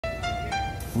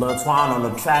Lil Twan on the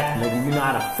track, nigga, you know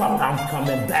how the fuck I'm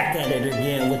coming back at it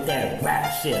again with that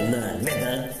rap shit, little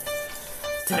nigga.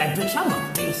 To that bitch, I'm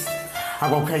a beast. I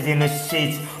go crazy in the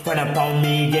sheets, run up on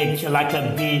me, get killed like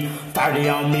a bee. 30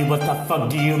 on me, what the fuck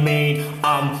do you mean?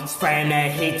 I'm spraying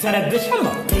that heat. To that bitch, I'm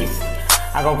a beast.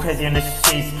 I go crazy in the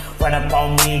sheets, run up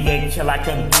on me, get killed like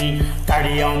a bee.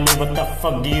 30 on me, what the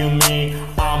fuck do you mean?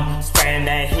 I'm spraying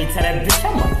that heat. To that bitch,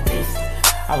 I'm a beast.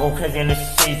 I go crazy in the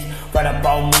sheets, run up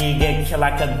on me, get killed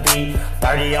like a bee.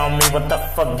 30 on me, what the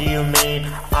fuck do you mean?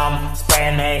 I'm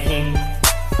spraying that heat.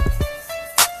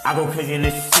 I go crazy in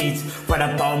the sheets, run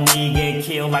up on me, get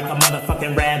killed like a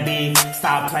motherfucking rabbit.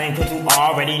 Stop playing cause you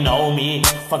already know me.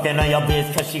 Fucking on your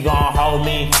bitch cause she gon' hold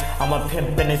me. I'm a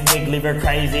pimp in this dick, leave her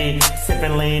crazy.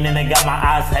 Sippin' lean and it got my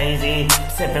eyes hazy.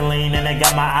 Sippin' lean and it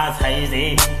got my eyes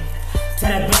hazy. To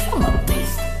that bitch, I'm a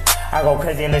beast. I go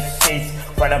crazy in the sheets,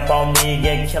 run up on me,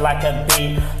 get killed like a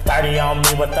bee. 30 on me,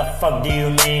 what the fuck do you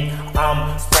mean?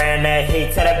 I'm spraying that heat.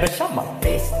 To that bitch, I'm a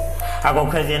beast. I go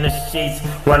crazy in the sheets,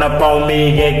 run up on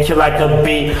me, get killed like a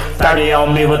bee. 30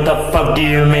 on me, what the fuck do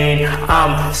you mean?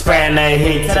 I'm spraying that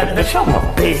heat. To that bitch, I'm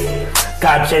a beast.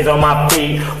 Got chains on my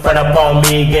feet, run up on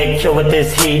me, get killed with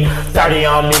this heat. 30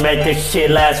 on me, make this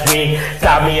shit last week.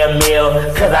 Got me a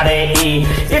meal, cause I didn't eat.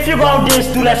 If you gon' dish,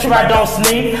 do that shit right, don't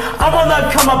sneak. I'm on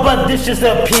the come up, but this just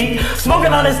a peak.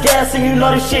 Smoking on this gas and you know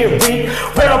this shit reek.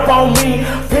 Run up on me,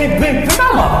 big,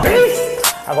 I'm a beast.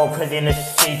 I go crazy in the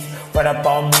sheets, run up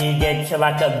on me, get killed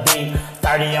like a bee.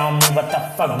 30 on me, what the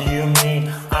fuck do you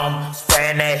mean? I'm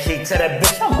spraying that heat. To that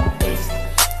bitch, I'm a beast.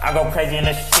 I go crazy in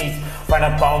the sheets, run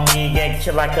up on me, get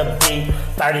killed like a bee.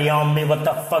 30 on me, what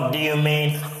the fuck do you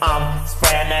mean? I'm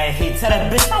spraying that heat. To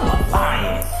that bitch, I'm a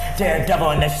lion.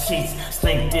 Daredevil in the sheets,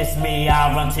 slink diss me,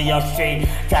 I'll run to your street.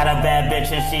 Got a bad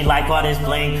bitch and she like all this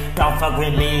bling. Don't fuck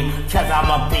with me, cause I'm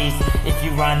a beast. If you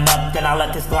run up, then I'll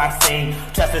let this Glock sing.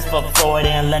 Justice for Floyd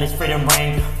and let his freedom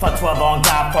ring. Fuck 12 on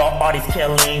God for all these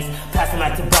killings. Pass him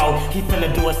back to bro, he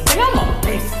finna do his thing, I'm a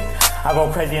beast. I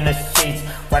go crazy in the sheets,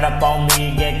 run up on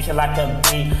me, get killed like a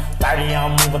bee. 30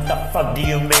 on me, what the fuck do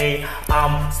you mean?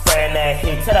 I'm spraying that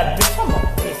heat. To that bitch, I'm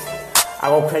a beast. I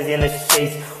go crazy in the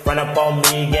sheets, run up on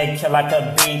me, get killed like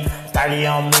a bee. 30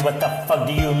 on me, what the fuck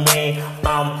do you mean?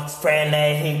 I'm spraying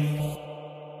that heat.